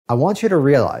I want you to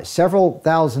realize several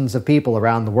thousands of people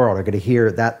around the world are going to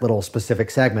hear that little specific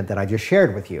segment that I just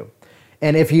shared with you.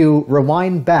 And if you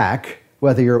rewind back,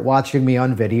 whether you're watching me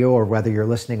on video or whether you're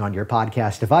listening on your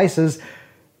podcast devices,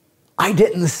 I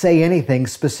didn't say anything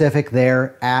specific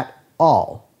there at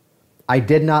all. I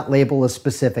did not label a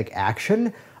specific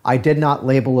action. I did not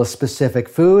label a specific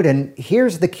food. And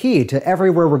here's the key to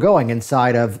everywhere we're going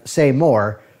inside of Say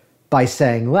More by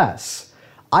Saying Less.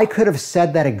 I could have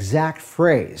said that exact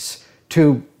phrase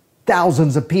to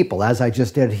thousands of people, as I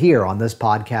just did here on this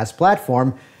podcast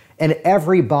platform, and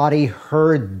everybody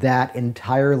heard that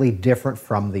entirely different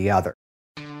from the other.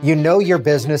 You know your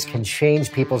business can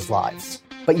change people's lives,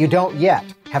 but you don't yet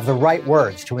have the right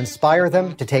words to inspire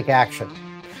them to take action.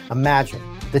 Imagine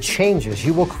the changes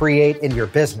you will create in your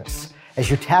business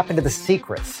as you tap into the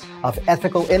secrets of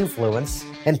ethical influence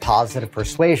and positive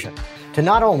persuasion to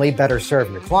not only better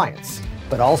serve your clients,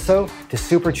 but also to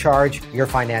supercharge your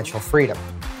financial freedom.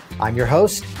 I'm your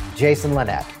host, Jason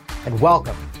Linett, and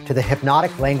welcome to the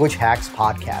Hypnotic Language Hacks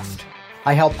podcast.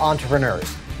 I help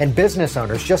entrepreneurs and business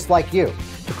owners just like you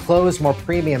to close more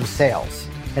premium sales.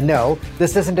 And no,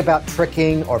 this isn't about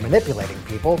tricking or manipulating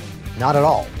people, not at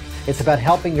all. It's about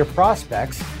helping your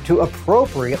prospects to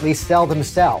appropriately sell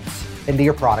themselves into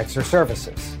your products or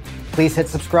services. Please hit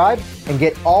subscribe and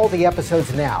get all the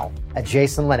episodes now at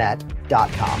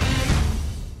jasonlinett.com.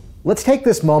 Let's take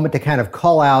this moment to kind of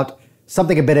call out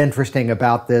something a bit interesting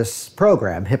about this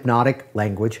program, Hypnotic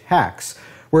Language Hacks,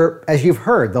 where, as you've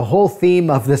heard, the whole theme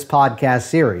of this podcast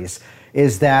series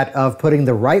is that of putting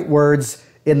the right words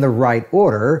in the right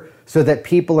order so that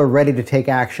people are ready to take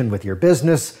action with your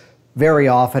business, very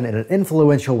often in an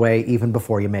influential way, even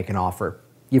before you make an offer.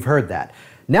 You've heard that.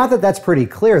 Now that that's pretty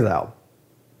clear, though,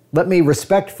 let me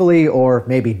respectfully, or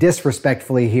maybe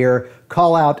disrespectfully here,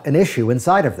 call out an issue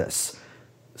inside of this.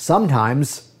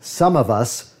 Sometimes, some of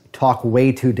us talk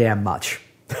way too damn much.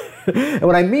 And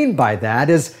what I mean by that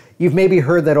is you've maybe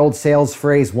heard that old sales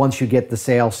phrase, once you get the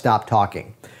sale, stop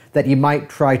talking. That you might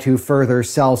try to further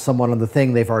sell someone on the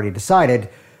thing they've already decided,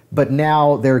 but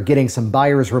now they're getting some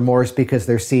buyer's remorse because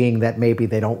they're seeing that maybe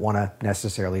they don't want to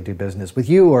necessarily do business with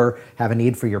you or have a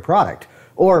need for your product.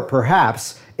 Or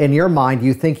perhaps in your mind,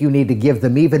 you think you need to give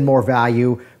them even more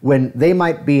value when they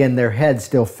might be in their head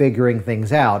still figuring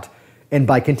things out. And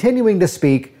by continuing to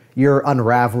speak, you're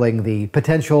unraveling the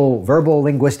potential verbal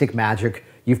linguistic magic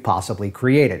you've possibly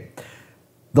created.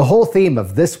 The whole theme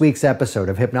of this week's episode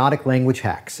of Hypnotic Language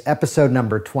Hacks, episode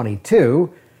number 22,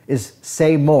 is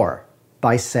Say More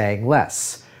by Saying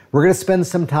Less. We're going to spend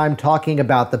some time talking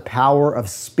about the power of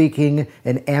speaking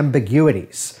in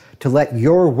ambiguities to let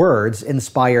your words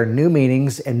inspire new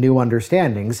meanings and new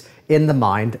understandings in the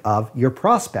mind of your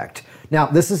prospect. Now,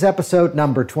 this is episode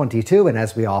number 22, and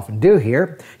as we often do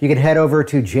here, you can head over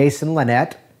to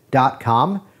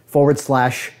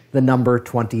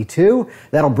jasonlinett.com/22.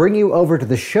 That'll bring you over to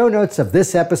the show notes of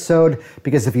this episode,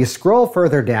 because if you scroll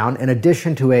further down, in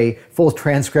addition to a full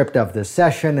transcript of this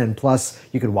session, and plus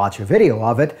you can watch a video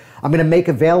of it, I'm going to make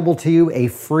available to you a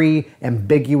free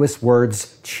ambiguous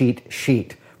words cheat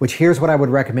sheet, which here's what I would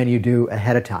recommend you do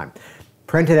ahead of time.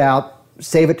 Print it out,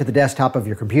 save it to the desktop of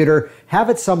your computer, have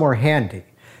it somewhere handy,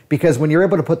 because when you're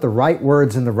able to put the right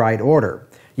words in the right order,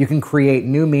 you can create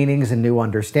new meanings and new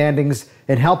understandings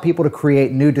and help people to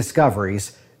create new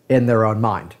discoveries in their own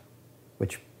mind.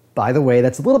 Which, by the way,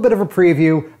 that's a little bit of a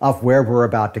preview of where we're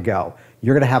about to go.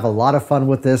 You're going to have a lot of fun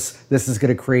with this. This is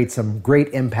going to create some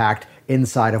great impact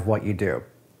inside of what you do.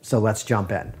 So let's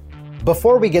jump in.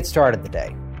 Before we get started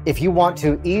today, if you want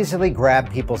to easily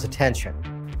grab people's attention,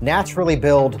 naturally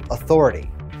build authority,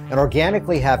 and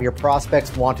organically have your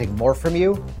prospects wanting more from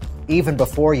you, even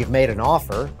before you've made an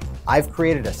offer, I've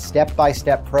created a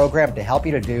step-by-step program to help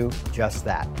you to do just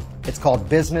that. It's called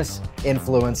Business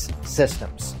Influence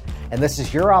Systems. And this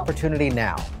is your opportunity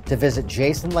now to visit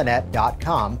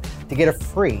jasonlinett.com to get a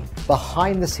free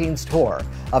behind-the-scenes tour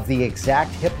of the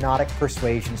exact hypnotic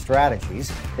persuasion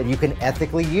strategies that you can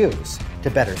ethically use to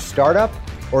better start up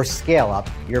or scale up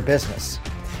your business.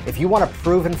 If you want a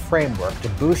proven framework to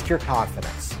boost your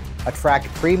confidence, attract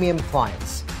premium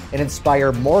clients, and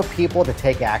inspire more people to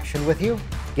take action with you,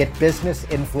 get Business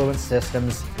Influence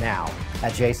Systems now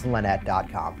at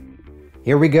jasonlinett.com.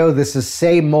 Here we go. This is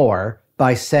Say More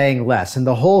by Saying Less. And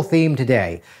the whole theme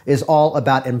today is all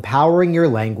about empowering your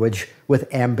language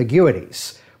with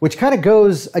ambiguities, which kind of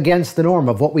goes against the norm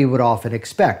of what we would often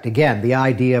expect. Again, the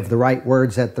idea of the right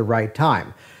words at the right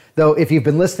time. Though if you've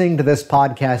been listening to this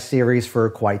podcast series for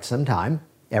quite some time,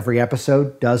 every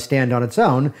episode does stand on its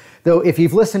own. Though if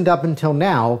you've listened up until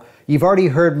now, you've already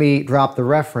heard me drop the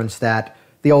reference that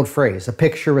the old phrase, a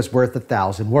picture is worth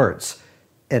 1,000 words.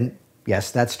 And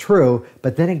yes, that's true,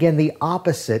 but then again, the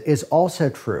opposite is also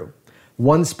true.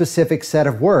 One specific set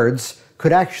of words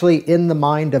could actually, in the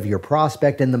mind of your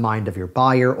prospect, in the mind of your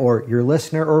buyer or your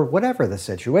listener or whatever the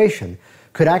situation,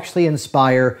 could actually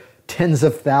inspire tens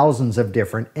of thousands of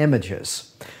different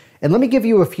images. And let me give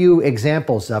you a few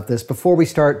examples of this before we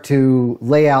start to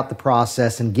lay out the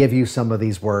process and give you some of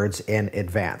these words in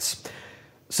advance.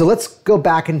 So let's go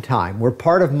back in time. We're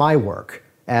part of my work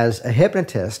as a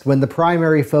hypnotist when the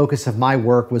primary focus of my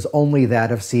work was only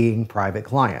that of seeing private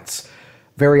clients.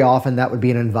 Very often that would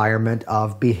be an environment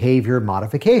of behavior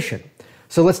modification.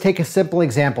 So let's take a simple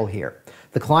example here.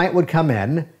 The client would come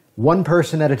in, one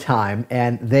person at a time,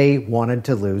 and they wanted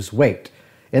to lose weight.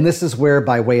 And this is where,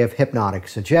 by way of hypnotic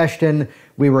suggestion,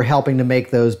 we were helping to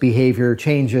make those behavior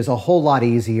changes a whole lot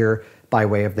easier by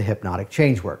way of the hypnotic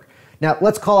change work. Now,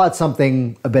 let's call out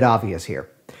something a bit obvious here.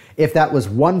 If that was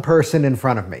one person in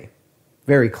front of me,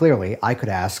 very clearly, I could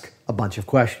ask a bunch of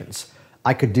questions.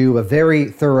 I could do a very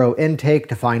thorough intake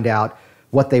to find out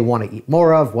what they want to eat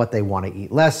more of, what they want to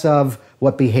eat less of,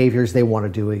 what behaviors they want to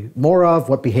do more of,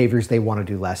 what behaviors they want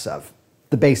to do less of.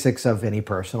 The basics of any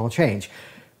personal change.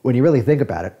 When you really think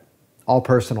about it, all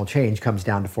personal change comes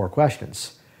down to 4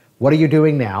 questions. What are you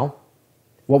doing now?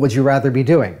 What would you rather be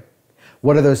doing?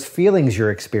 What are those feelings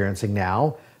you're experiencing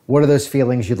now? What are those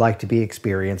feelings you'd like to be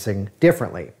experiencing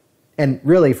differently? And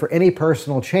really, for any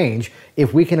personal change,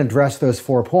 if we can address those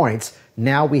 4 points,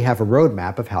 now we have a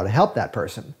roadmap of how to help that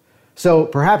person. So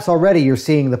perhaps already you're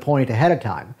seeing the point ahead of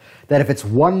time, that if it's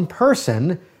one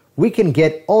person, we can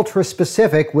get ultra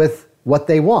specific with what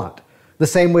they want. The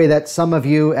same way that some of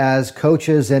you as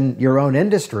coaches in your own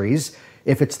industries,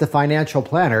 if it's the financial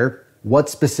planner, what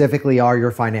specifically are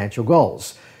your financial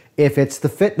goals? If it's the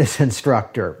fitness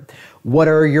instructor, what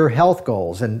are your health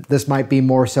goals? And this might be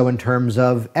more so in terms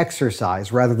of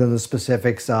exercise rather than the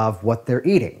specifics of what they're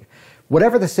eating.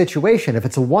 Whatever the situation, if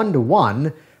it's a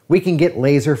one-to-one, we can get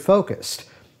laser focused.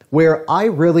 Where I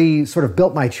really sort of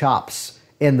built my chops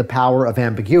in the power of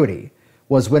ambiguity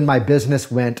was when my business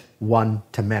went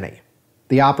one-to-many.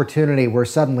 The opportunity where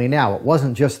suddenly now it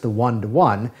wasn't just the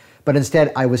one-to-one, but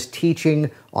instead I was teaching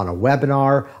on a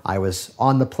webinar, I was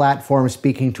on the platform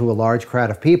speaking to a large crowd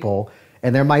of people,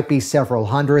 and there might be several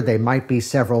hundred, they might be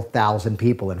several thousand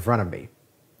people in front of me.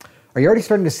 Are you already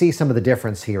starting to see some of the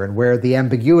difference here and where the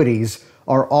ambiguities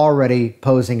are already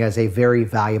posing as a very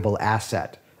valuable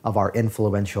asset of our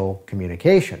influential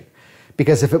communication?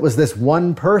 Because if it was this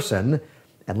one person,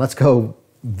 and let's go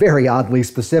very oddly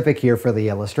specific here for the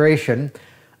illustration,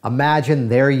 imagine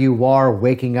there you are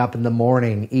waking up in the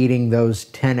morning eating those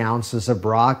 10 ounces of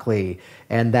broccoli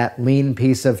and that lean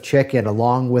piece of chicken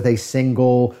along with a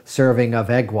single serving of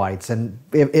egg whites. And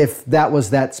if that was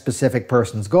that specific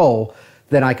person's goal,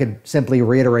 then I could simply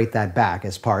reiterate that back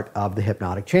as part of the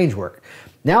hypnotic change work.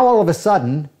 Now all of a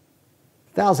sudden,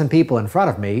 1,000 people in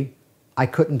front of me, I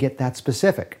couldn't get that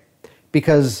specific.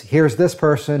 Because here's this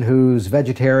person who's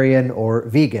vegetarian or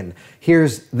vegan.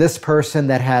 Here's this person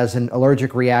that has an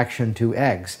allergic reaction to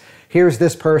eggs. Here's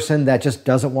this person that just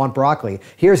doesn't want broccoli.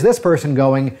 Here's this person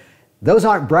going, those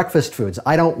aren't breakfast foods.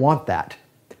 I don't want that.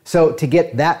 So to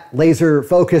get that laser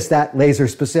focus, that laser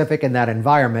specific in that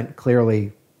environment,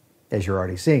 clearly, as you're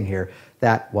already seeing here,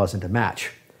 that wasn't a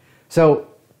match. So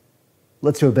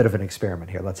let's do a bit of an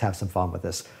experiment here. Let's have some fun with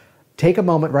this. Take a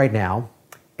moment right now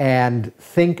and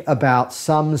think about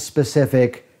some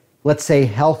specific, let's say,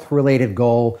 health-related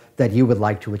goal that you would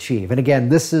like to achieve. And again,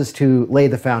 this is to lay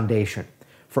the foundation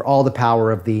for all the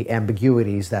power of the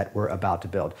ambiguities that we're about to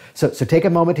build. So take a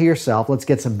moment to yourself. Let's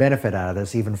get some benefit out of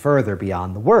this even further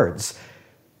beyond the words.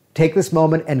 Take this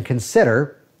moment and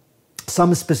consider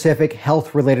some specific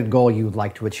health-related goal you'd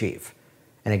like to achieve.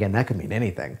 And again, that could mean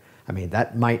anything. I mean,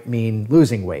 that might mean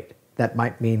losing weight. That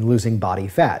might mean losing body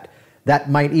fat.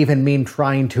 That might even mean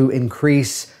trying to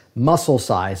increase muscle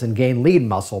size and gain lean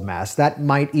muscle mass. That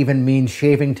might even mean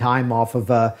shaving time off of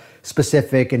a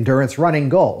specific endurance running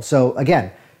goal. So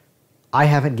again, I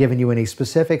haven't given you any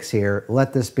specifics here.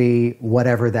 Let this be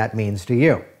whatever that means to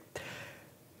you.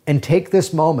 And take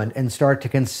this moment and start to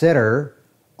consider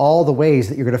all the ways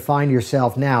that you're going to find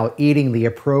yourself now eating the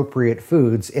appropriate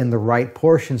foods in the right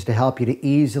portions to help you to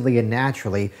easily and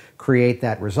naturally create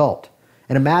that result.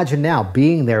 And imagine now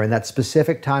being there in that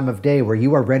specific time of day where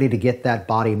you are ready to get that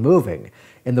body moving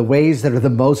in the ways that are the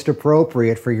most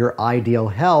appropriate for your ideal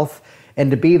health, and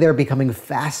to be there becoming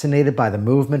fascinated by the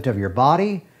movement of your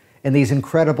body and these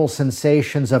incredible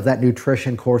sensations of that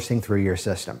nutrition coursing through your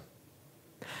system.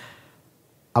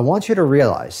 I want you to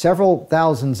realize several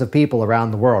thousands of people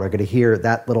around the world are going to hear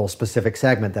that little specific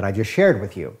segment that I just shared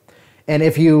with you. And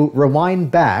if you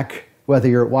rewind back, whether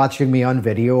you're watching me on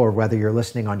video or whether you're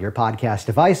listening on your podcast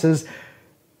devices,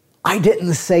 I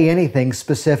didn't say anything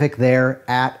specific there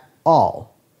at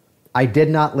all. I did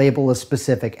not label a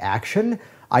specific action.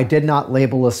 I did not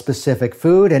label a specific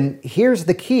food. And here's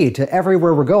the key to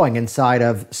everywhere we're going inside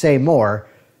of Say More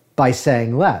by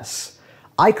Saying Less.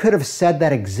 I could have said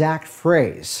that exact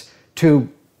phrase to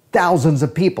thousands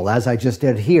of people, as I just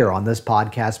did here on this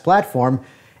podcast platform,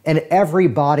 and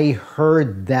everybody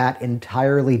heard that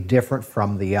entirely different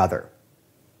from the other.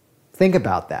 Think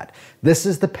about that. This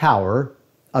is the power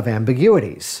of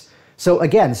ambiguities. So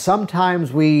again,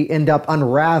 sometimes we end up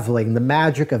unraveling the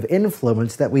magic of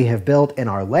influence that we have built in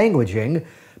our languaging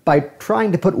by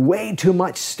trying to put way too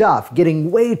much stuff,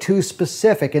 getting way too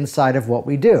specific inside of what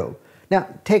we do. Now,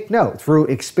 take note, through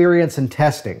experience and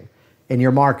testing in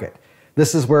your market,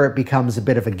 this is where it becomes a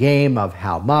bit of a game of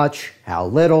how much, how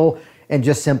little, and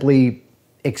just simply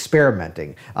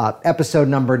experimenting. Episode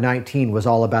number 19 was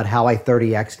all about how I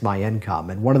 30x'd my income.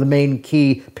 And one of the main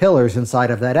key pillars inside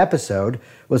of that episode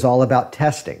was all about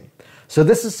testing. So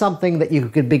this is something that you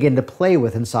could begin to play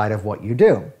with inside of what you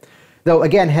do. Though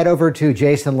again, head over to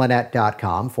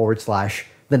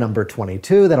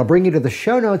jasonlinett.com/22. That'll bring you to the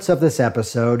show notes of this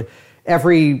episode.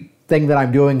 Everything that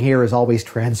I'm doing here is always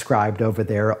transcribed over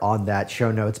there on that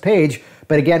show notes page.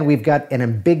 But again, we've got an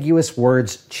ambiguous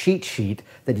words cheat sheet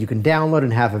that you can download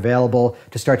and have available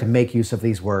to start to make use of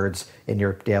these words in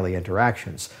your daily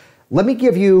interactions. Let me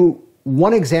give you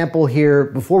one example here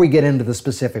before we get into the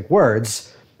specific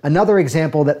words. Another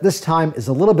example that this time is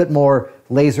a little bit more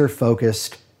laser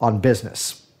focused on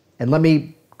business. And let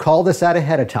me call this out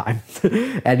ahead of time.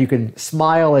 And you can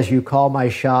smile as you call my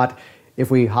shot. If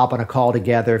we hop on a call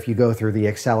together, if you go through the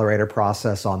accelerator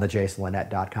process on the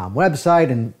jasonlinett.com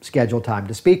website and schedule time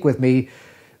to speak with me,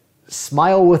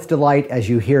 smile with delight as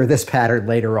you hear this pattern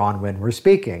later on when we're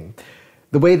speaking.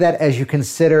 The way that as you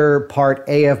consider part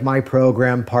A of my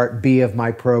program, part B of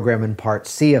my program, and part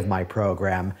C of my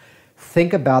program,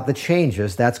 think about the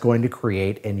changes that's going to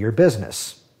create in your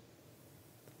business.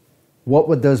 What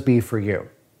would those be for you?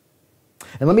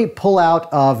 And let me pull out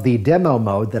of the demo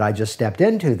mode that I just stepped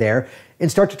into there and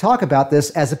start to talk about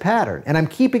this as a pattern. And I'm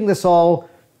keeping this all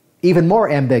even more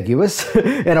ambiguous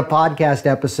in a podcast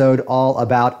episode all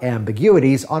about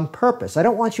ambiguities on purpose. I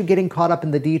don't want you getting caught up in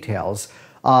the details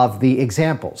of the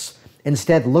examples.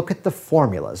 Instead, look at the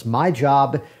formulas. My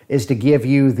job is to give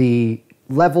you the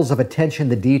levels of attention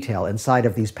to detail inside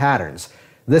of these patterns.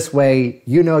 This way,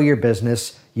 you know your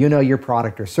business, you know your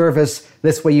product or service.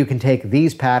 This way you can take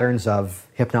these patterns of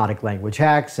hypnotic language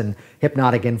hacks and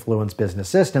hypnotic influence business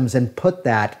systems and put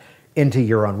that into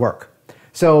your own work.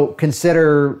 So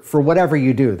consider for whatever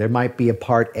you do, there might be a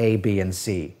part A, B, and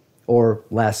C, or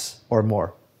less or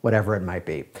more, whatever it might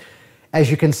be.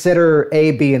 As you consider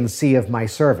A, B, and C of my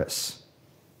service,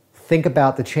 think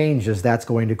about the changes that's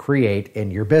going to create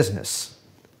in your business.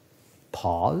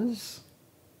 Pause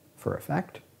for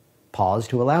effect. Pause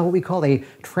to allow what we call a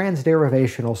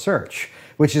transderivational search,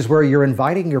 which is where you're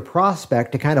inviting your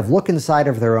prospect to kind of look inside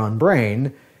of their own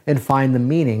brain and find the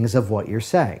meanings of what you're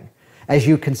saying. As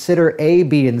you consider A,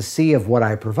 B, and C of what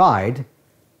I provide,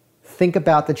 think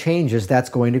about the changes that's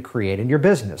going to create in your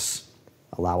business.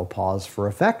 Allow a pause for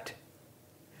effect.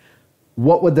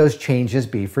 What would those changes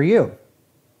be for you?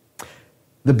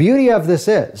 The beauty of this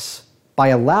is, by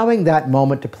allowing that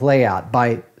moment to play out,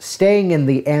 by staying in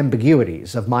the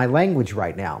ambiguities of my language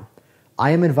right now, I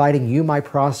am inviting you, my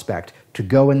prospect, to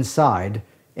go inside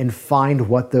and find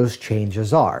what those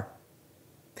changes are.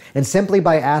 And simply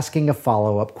by asking a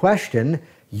follow-up question,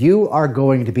 you are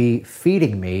going to be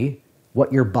feeding me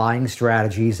what your buying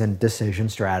strategies and decision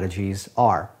strategies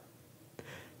are.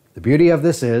 The beauty of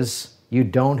this is, you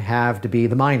don't have to be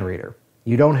the mind reader.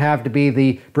 You don't have to be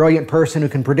the brilliant person who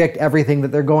can predict everything that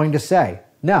they're going to say.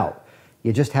 No,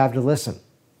 you just have to listen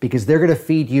because they're going to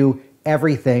feed you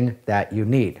everything that you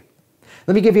need.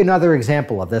 Let me give you another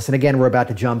example of this. And again, we're about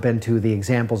to jump into the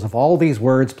examples of all these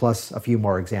words plus a few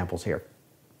more examples here.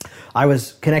 I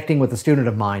was connecting with a student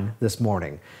of mine this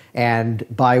morning, and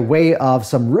by way of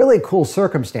some really cool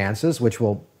circumstances, which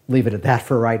we'll leave it at that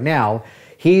for right now,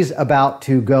 he's about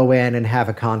to go in and have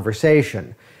a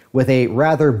conversation with a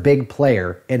rather big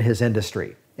player in his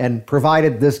industry. And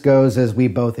provided this goes as we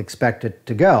both expect it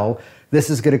to go, this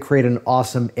is going to create an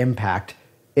awesome impact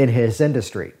in his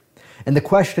industry. And the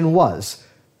question was,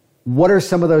 what are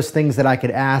some of those things that I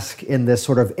could ask in this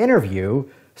sort of interview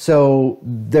so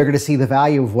they're going to see the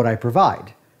value of what I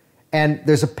provide? And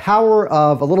there's a power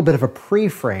of a little bit of a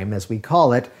pre-frame, as we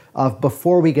call it, of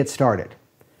before we get started.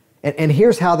 And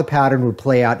here's how the pattern would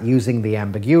play out using the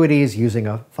ambiguities, using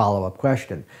a follow-up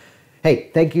question.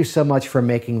 Hey, thank you so much for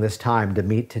making this time to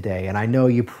meet today. And I know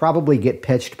you probably get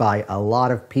pitched by a lot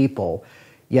of people,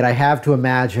 yet I have to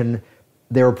imagine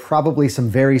there are probably some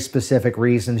very specific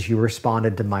reasons you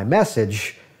responded to my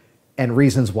message and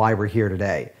reasons why we're here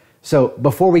today. So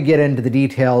before we get into the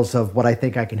details of what I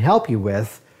think I can help you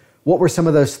with, what were some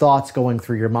of those thoughts going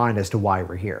through your mind as to why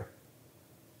we're here?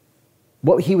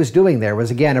 What he was doing there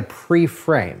was, again, a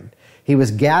pre-frame. He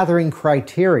was gathering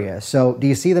criteria. So do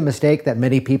you see the mistake that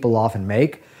many people often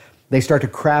make? They start to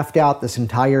craft out this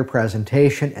entire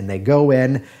presentation and they go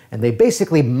in and they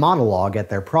basically monologue at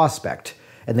their prospect.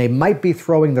 And they might be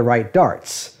throwing the right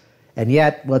darts. And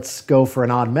yet, let's go for an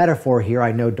odd metaphor here.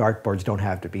 I know dartboards don't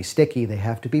have to be sticky. They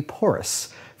have to be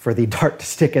porous for the dart to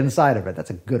stick inside of it. That's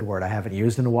a good word I haven't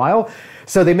used in a while.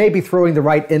 So they may be throwing the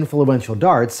right influential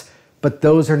darts, but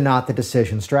those are not the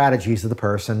decision strategies of the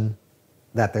person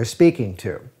that they're speaking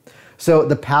to. So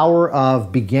the power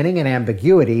of beginning in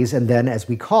ambiguities and then, as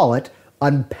we call it,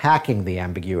 unpacking the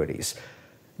ambiguities.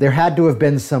 There had to have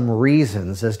been some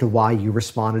reasons as to why you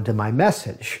responded to my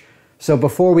message. So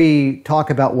before we talk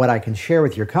about what I can share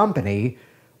with your company,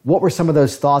 what were some of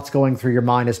those thoughts going through your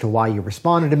mind as to why you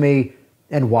responded to me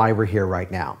and why we're here right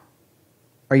now?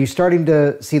 Are you starting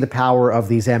to see the power of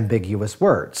these ambiguous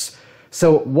words?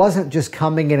 So it wasn't just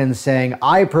coming in and saying,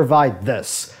 I provide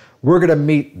this. We're going to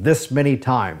meet this many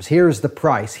times. Here's the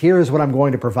price. Here's what I'm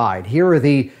going to provide. Here are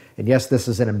the, and yes, this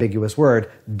is an ambiguous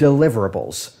word,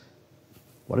 deliverables.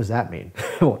 What does that mean?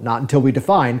 Well, not until we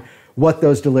define what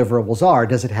those deliverables are,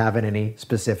 does it have any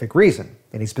specific reason,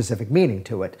 any specific meaning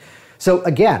to it. So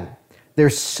again,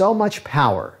 there's so much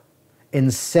power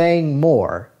in saying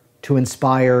more to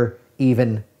inspire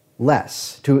even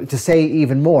less, to say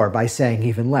even more by saying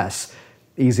even less.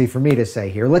 Easy for me to say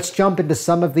here. Let's jump into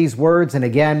some of these words. And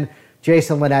again,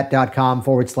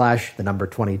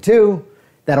 jasonlinett.com/22.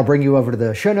 That'll bring you over to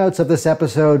the show notes of this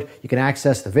episode. You can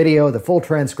access the video, the full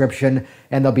transcription,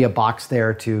 and there'll be a box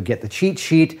there to get the cheat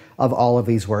sheet of all of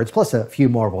these words, plus a few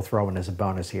more we'll throw in as a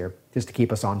bonus here, just to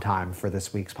keep us on time for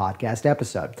this week's podcast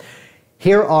episode.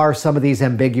 Here are some of these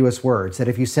ambiguous words that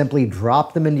if you simply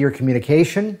drop them into your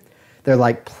communication, they're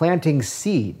like planting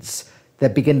seeds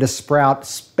that begin to sprout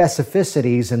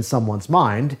specificities in someone's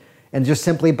mind, and just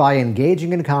simply by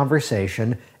engaging in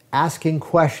conversation, asking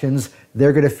questions,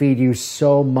 they're going to feed you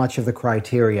so much of the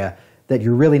criteria that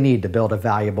you really need to build a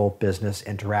valuable business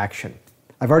interaction.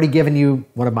 I've already given you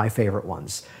one of my favorite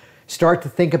ones. Start to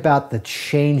think about the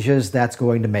changes that's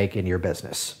going to make in your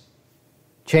business.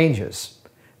 Changes.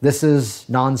 This is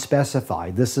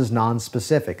non-specified. This is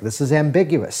non-specific. This is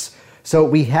ambiguous. So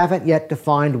we haven't yet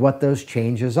defined what those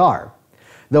changes are.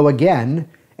 Though again,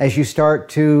 as you start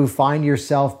to find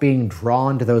yourself being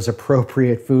drawn to those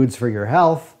appropriate foods for your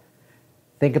health,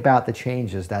 think about the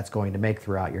changes that's going to make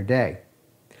throughout your day.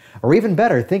 Or even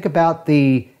better, think about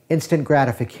the instant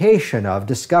gratification of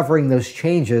discovering those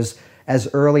changes as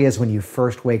early as when you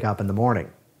first wake up in the morning.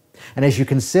 And as you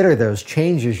consider those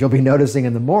changes you'll be noticing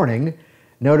in the morning,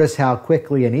 notice how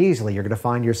quickly and easily you're going to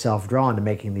find yourself drawn to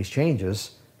making these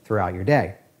changes throughout your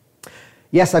day.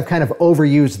 Yes, I've kind of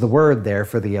overused the word there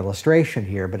for the illustration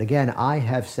here, but again, I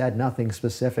have said nothing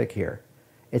specific here.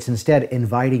 It's instead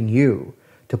inviting you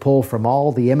to pull from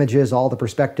all the images, all the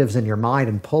perspectives in your mind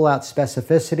and pull out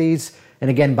specificities, and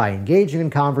again, by engaging in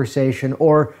conversation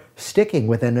or sticking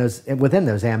within those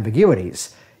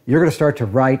ambiguities, you're going to start to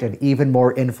write an even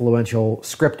more influential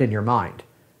script in your mind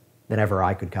than ever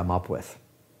I could come up with.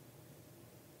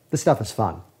 This stuff is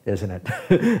fun, isn't it?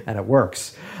 And it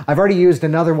works. I've already used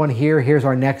another one here. Here's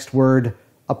our next word,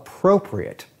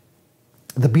 appropriate.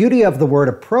 The beauty of the word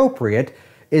appropriate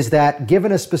is that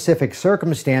given a specific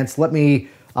circumstance, let me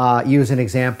use an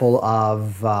example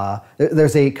of,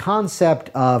 there's a concept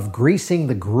of greasing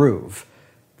the groove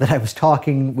that I was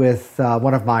talking with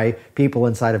one of my people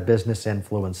inside of Business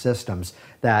Influence Systems,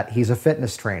 that he's a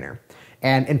fitness trainer.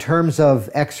 And in terms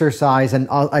of exercise, and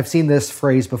I've seen this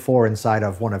phrase before inside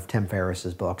of one of Tim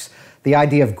Ferriss's books, the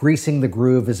idea of greasing the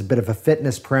groove is a bit of a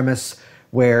fitness premise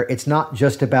where it's not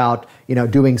just about,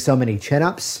 doing so many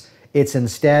chin-ups. It's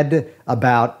instead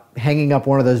about hanging up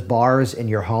one of those bars in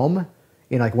your home,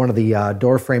 like one of the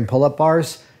door frame pull-up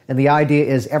bars. And the idea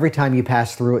is every time you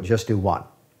pass through it, just do one.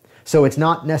 So it's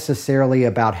not necessarily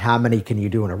about how many can you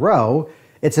do in a row.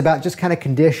 It's about just kind of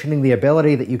conditioning the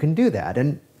ability that you can do that.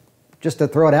 And just to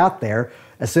throw it out there,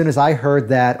 as soon as I heard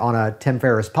that on a Tim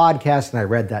Ferriss podcast and I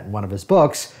read that in one of his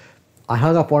books, I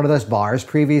hung up one of those bars.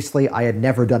 Previously, I had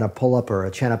never done a pull-up or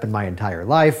a chin-up in my entire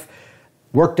life.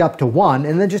 Worked up to one,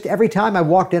 and then just every time I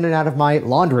walked in and out of my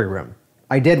laundry room,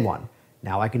 I did one.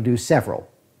 Now I can do several.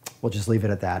 We'll just leave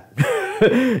it at that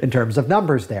in terms of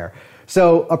numbers there.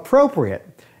 So appropriate.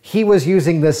 He was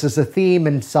using this as a theme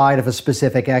inside of a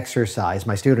specific exercise,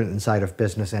 my student inside of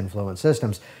Business Influence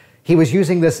Systems. He was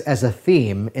using this as a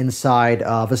theme inside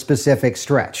of a specific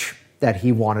stretch that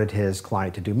he wanted his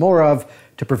client to do more of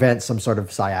to prevent some sort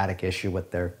of sciatic issue with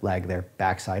their leg, their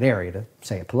backside area, to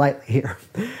say it politely here.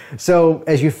 So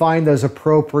as you find those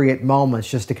appropriate moments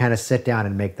just to kind of sit down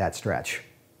and make that stretch.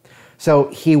 So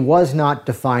he was not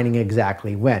defining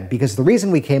exactly when, because the reason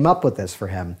we came up with this for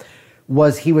him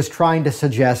was he was trying to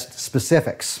suggest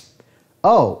specifics.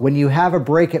 Oh, when you have a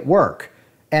break at work,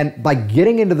 and by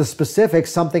getting into the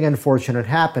specifics, something unfortunate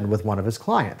happened with one of his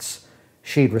clients.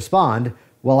 She'd respond,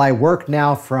 well, I work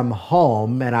now from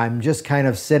home and I'm just kind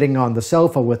of sitting on the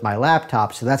sofa with my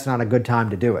laptop, so that's not a good time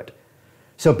to do it.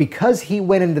 So because he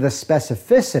went into the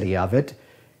specificity of it,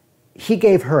 he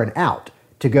gave her an out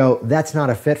to go, that's not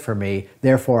a fit for me,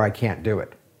 therefore I can't do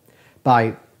it.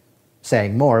 By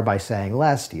saying more, by saying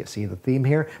less, do you see the theme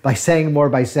here? By saying more,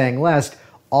 by saying less,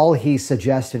 all he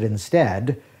suggested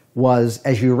instead was,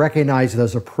 as you recognize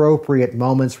those appropriate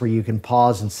moments where you can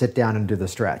pause and sit down and do the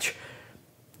stretch,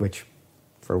 which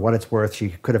for what it's worth, she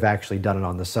could have actually done it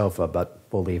on the sofa, but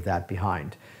we'll leave that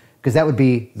behind, because that would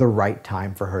be the right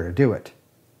time for her to do it.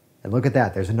 And look at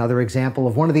that. There's another example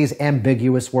of one of these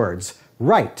ambiguous words,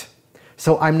 right.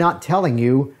 So I'm not telling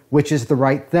you which is the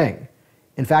right thing.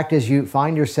 In fact, as you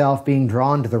find yourself being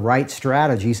drawn to the right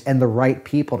strategies and the right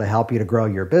people to help you to grow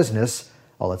your business,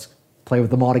 well, let's play with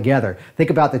them all together. Think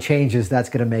about the changes that's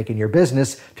going to make in your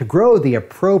business to grow the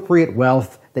appropriate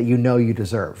wealth that you know you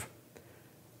deserve.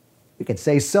 We can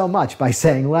say so much by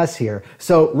saying less here.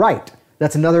 So, right.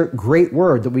 That's another great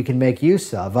word that we can make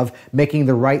use of making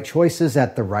the right choices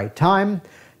at the right time,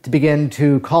 to begin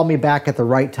to call me back at the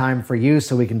right time for you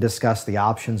so we can discuss the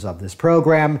options of this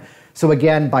program. So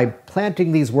again, by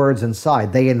planting these words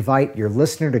inside, they invite your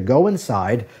listener to go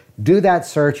inside, do that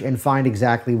search, and find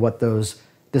exactly what those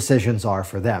decisions are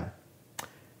for them.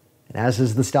 And as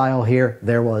is the style here,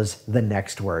 there was the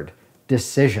next word,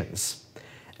 decisions.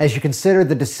 As you consider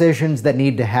the decisions that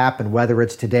need to happen, whether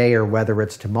it's today or whether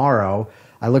it's tomorrow,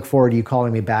 I look forward to you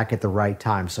calling me back at the right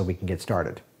time so we can get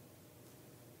started.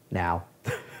 Now,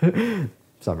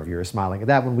 some of you are smiling at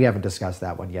that one. We haven't discussed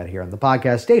that one yet here on the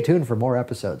podcast. Stay tuned for more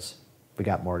episodes. We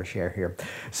got more to share here.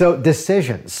 So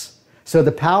decisions. So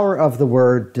the power of the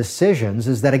word decisions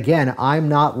is that, again, I'm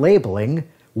not labeling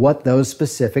what those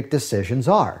specific decisions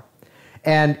are.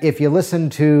 And if you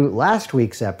listen to last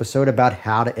week's episode about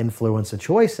how to influence a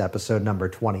choice, episode number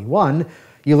 21,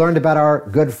 you learned about our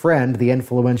good friend, the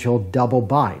influential double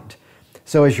bind.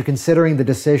 So as you're considering the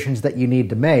decisions that you need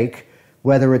to make,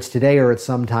 whether it's today or it's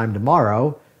sometime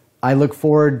tomorrow, I look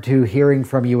forward to hearing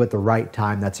from you at the right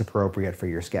time that's appropriate for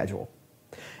your schedule.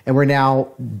 And we're now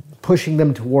pushing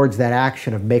them towards that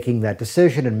action of making that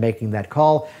decision and making that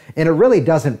call. And it really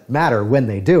doesn't matter when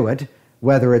they do it,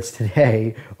 whether it's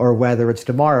today or whether it's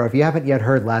tomorrow. If you haven't yet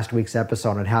heard last week's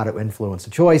episode on how to influence a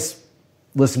choice,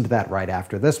 listen to that right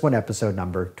after this one, episode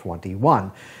number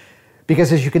 21.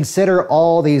 Because as you consider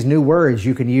all these new words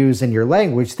you can use in your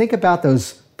language, think about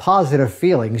those positive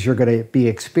feelings you're going to be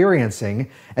experiencing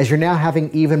as you're now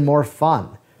having even more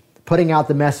fun, putting out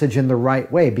the message in the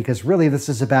right way, because really this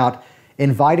is about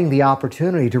inviting the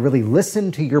opportunity to really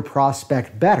listen to your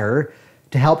prospect better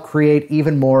to help create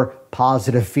even more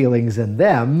positive feelings in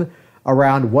them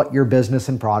around what your business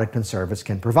and product and service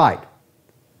can provide.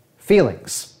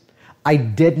 Feelings. I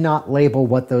did not label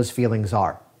what those feelings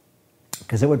are,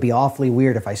 because it would be awfully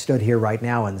weird if I stood here right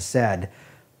now and said,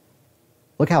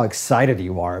 look how excited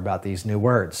you are about these new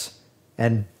words.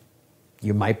 And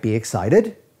you might be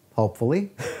excited,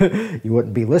 hopefully. You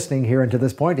wouldn't be listening here until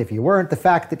this point if you weren't. The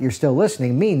fact that you're still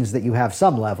listening means that you have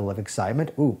some level of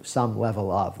excitement. Ooh, some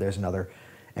level of. There's another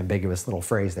ambiguous little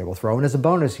phrase there. We'll throw in as a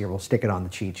bonus here. We'll stick it on the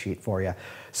cheat sheet for you.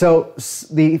 So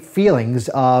the feelings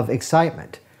of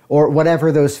excitement, or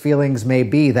whatever those feelings may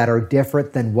be that are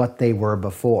different than what they were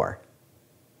before.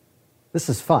 This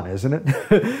is fun, isn't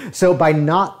it? So by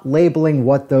not labeling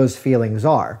what those feelings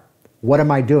are, what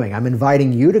am I doing? I'm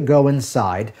inviting you to go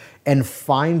inside and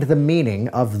find the meaning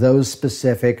of those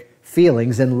specific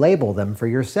feelings and label them for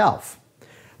yourself.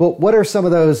 Well, what are some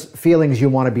of those feelings you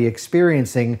want to be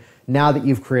experiencing now that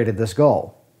you've created this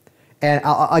goal? And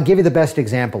I'll give you the best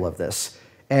example of this.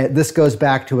 This goes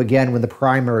back to, again, when the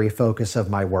primary focus of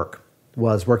my work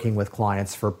was working with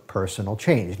clients for personal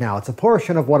change. Now, it's a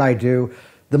portion of what I do.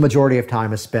 The majority of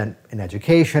time is spent in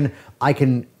education. I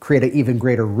can create an even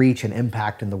greater reach and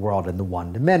impact in the world in the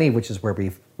one-to-many, which is where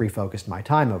we've refocused my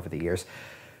time over the years.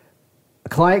 A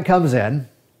client comes in.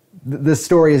 This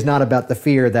story is not about the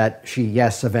fear that she,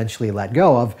 yes, eventually let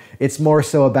go of. It's more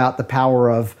so about the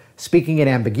power of speaking in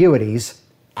ambiguities,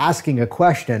 asking a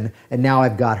question, and now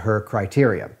I've got her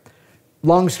criteria.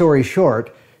 Long story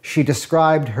short, she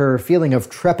described her feeling of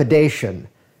trepidation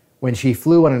when she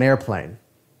flew on an airplane,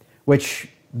 which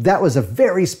that was a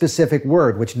very specific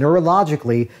word, which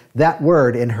neurologically, that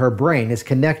word in her brain is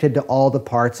connected to all the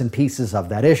parts and pieces of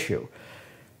that issue.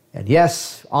 And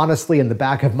yes, honestly, in the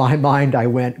back of my mind, I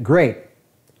went, great.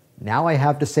 Now I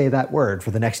have to say that word for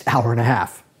the next hour and a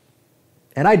half.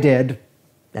 And I did,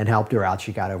 and helped her out.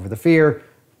 She got over the fear,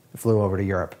 flew over to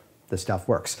Europe. This stuff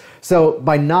works. So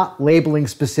by not labeling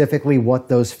specifically what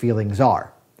those feelings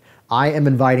are, I am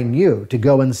inviting you to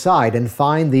go inside and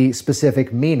find the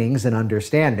specific meanings and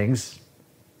understandings.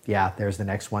 Yeah, there's the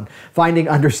next one. Finding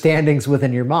understandings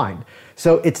within your mind.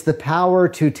 So it's the power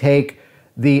to take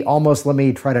the almost, let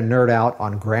me try to nerd out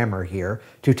on grammar here,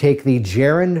 to take the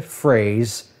gerund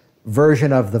phrase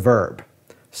version of the verb.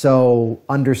 So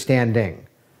understanding.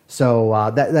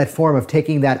 So that form of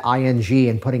taking that ing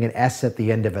and putting an S at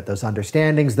the end of it, those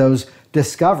understandings, those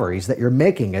discoveries that you're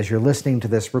making as you're listening to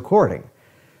this recording.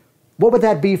 What would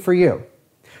that be for you?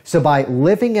 So by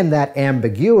living in that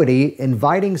ambiguity,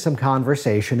 inviting some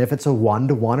conversation, if it's a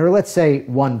one-to-one, or let's say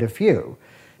one-to-few,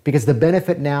 because the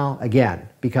benefit now, again,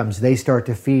 becomes they start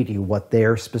to feed you what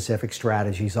their specific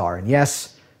strategies are. And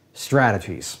yes,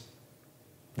 strategies.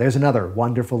 There's another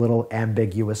wonderful little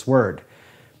ambiguous word.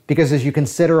 Because as you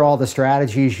consider all the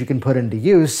strategies you can put into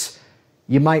use,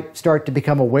 you might start to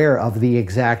become aware of the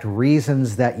exact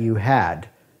reasons that you had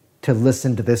to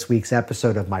listen to this week's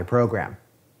episode of my program.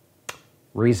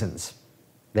 Reasons.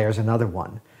 There's another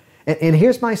one. And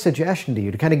here's my suggestion to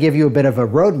you to kind of give you a bit of a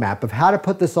roadmap of how to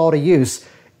put this all to use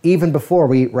even before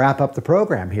we wrap up the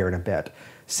program here in a bit.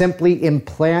 Simply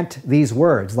implant these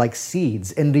words like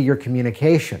seeds into your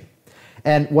communication.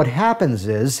 And what happens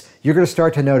is you're going to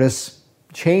start to notice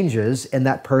changes in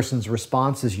that person's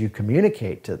response as you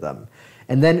communicate to them.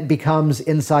 And then it becomes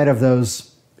inside of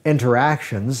those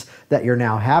interactions that you're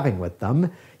now having with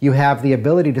them, you have the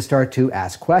ability to start to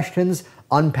ask questions,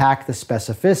 unpack the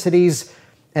specificities,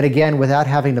 and again, without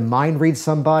having to mind read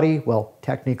somebody, well,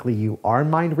 technically you are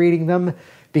mind reading them,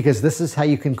 because this is how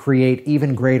you can create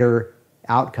even greater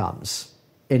outcomes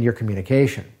in your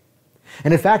communication.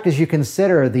 And in fact, as you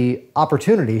consider the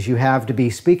opportunities you have to be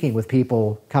speaking with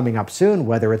people coming up soon,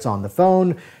 whether it's on the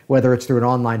phone, whether it's through an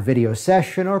online video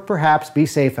session, or perhaps be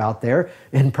safe out there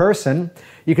in person,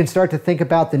 you can start to think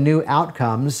about the new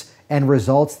outcomes and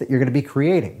results that you're going to be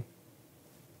creating.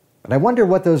 But I wonder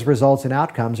what those results and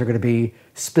outcomes are going to be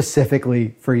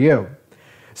specifically for you.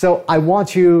 So I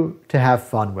want you to have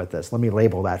fun with this. Let me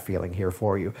label that feeling here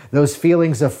for you. Those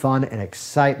feelings of fun and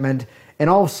excitement, and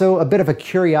also a bit of a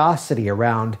curiosity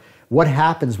around what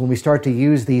happens when we start to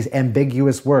use these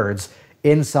ambiguous words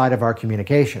inside of our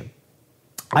communication.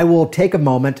 I will take a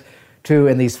moment to,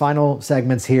 in these final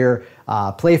segments here,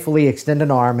 playfully extend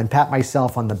an arm and pat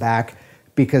myself on the back,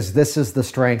 because this is the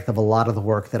strength of a lot of the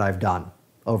work that I've done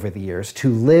over the years,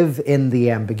 to live in the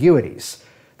ambiguities.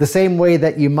 The same way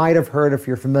that you might have heard, if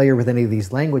you're familiar with any of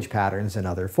these language patterns and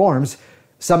other forms,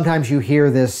 sometimes you hear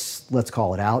this, let's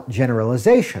call it out,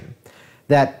 generalization,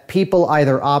 that people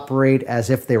either operate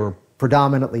as if they were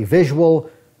predominantly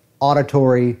visual,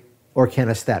 auditory, or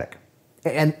kinesthetic.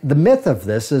 And the myth of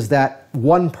this is that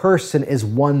one person is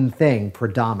one thing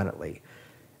predominantly.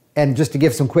 And just to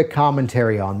give some quick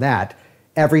commentary on that,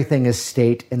 everything is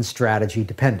state and strategy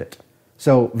dependent.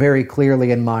 So very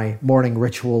clearly in my morning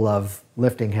ritual of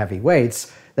lifting heavy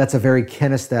weights, that's a very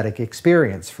kinesthetic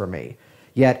experience for me.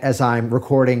 Yet as I'm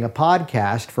recording a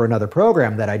podcast for another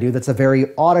program that I do, that's a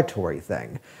very auditory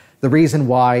thing. The reason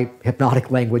why Hypnotic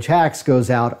Language Hacks goes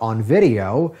out on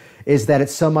video is that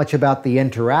it's so much about the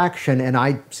interaction, and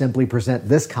I simply present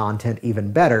this content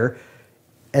even better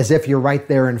as if you're right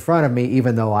there in front of me,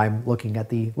 even though I'm looking at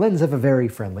the lens of a very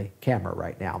friendly camera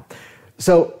right now.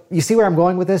 So you see where I'm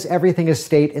going with this? Everything is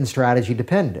state and strategy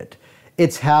dependent.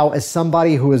 It's how, as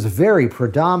somebody who is very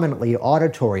predominantly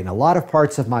auditory in a lot of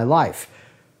parts of my life,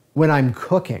 when I'm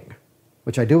cooking,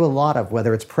 which I do a lot of,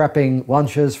 whether it's prepping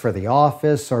lunches for the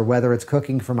office or whether it's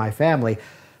cooking for my family,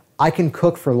 I can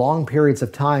cook for long periods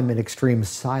of time in extreme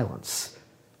silence,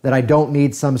 that I don't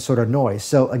need some sort of noise.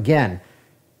 So again,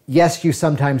 yes, you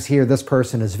sometimes hear this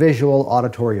person is visual,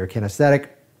 auditory, or kinesthetic.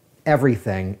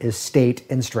 Everything is state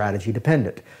and strategy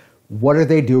dependent. What are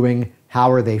they doing? How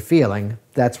are they feeling?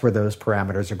 That's where those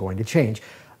parameters are going to change.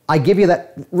 I give you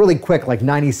that really quick, like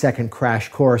 90-second crash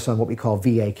course on what we call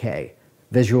VAK,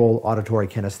 visual, auditory,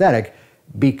 kinesthetic,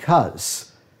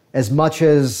 because as much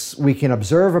as we can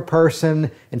observe a person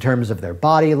in terms of their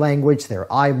body language,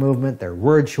 their eye movement, their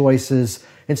word choices,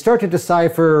 and start to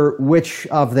decipher which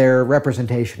of their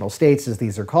representational states, as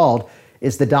these are called,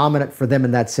 is the dominant for them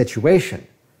in that situation.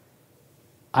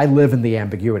 I live in the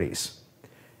ambiguities.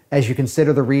 As you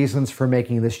consider the reasons for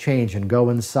making this change and go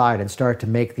inside and start to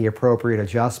make the appropriate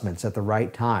adjustments at the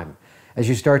right time, as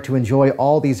you start to enjoy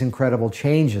all these incredible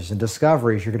changes and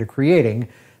discoveries you're creating,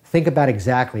 think about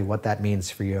exactly what that means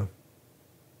for you.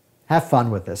 Have fun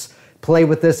with this. Play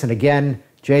with this. And again,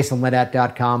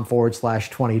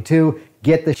 jasonlinett.com/22.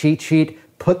 Get the cheat sheet.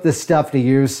 Put this stuff to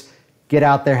use. Get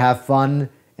out there, have fun,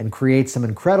 and create some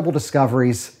incredible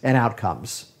discoveries and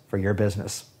outcomes for your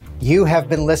business. You have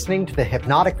been listening to the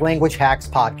Hypnotic Language Hacks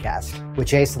podcast with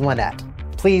Jason Linett.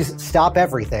 Please stop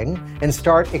everything and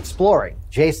start exploring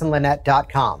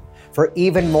jasonlinett.com for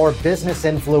even more business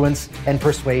influence and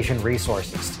persuasion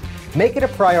resources. Make it a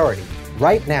priority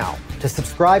right now to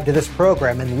subscribe to this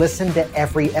program and listen to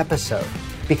every episode,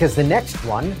 because the next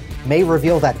one may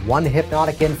reveal that one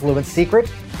hypnotic influence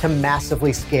secret to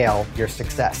massively scale your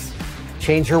success.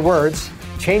 Change your words,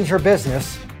 change your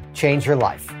business, change your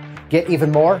life. Get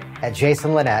even more at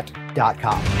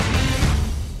jasonlinett.com.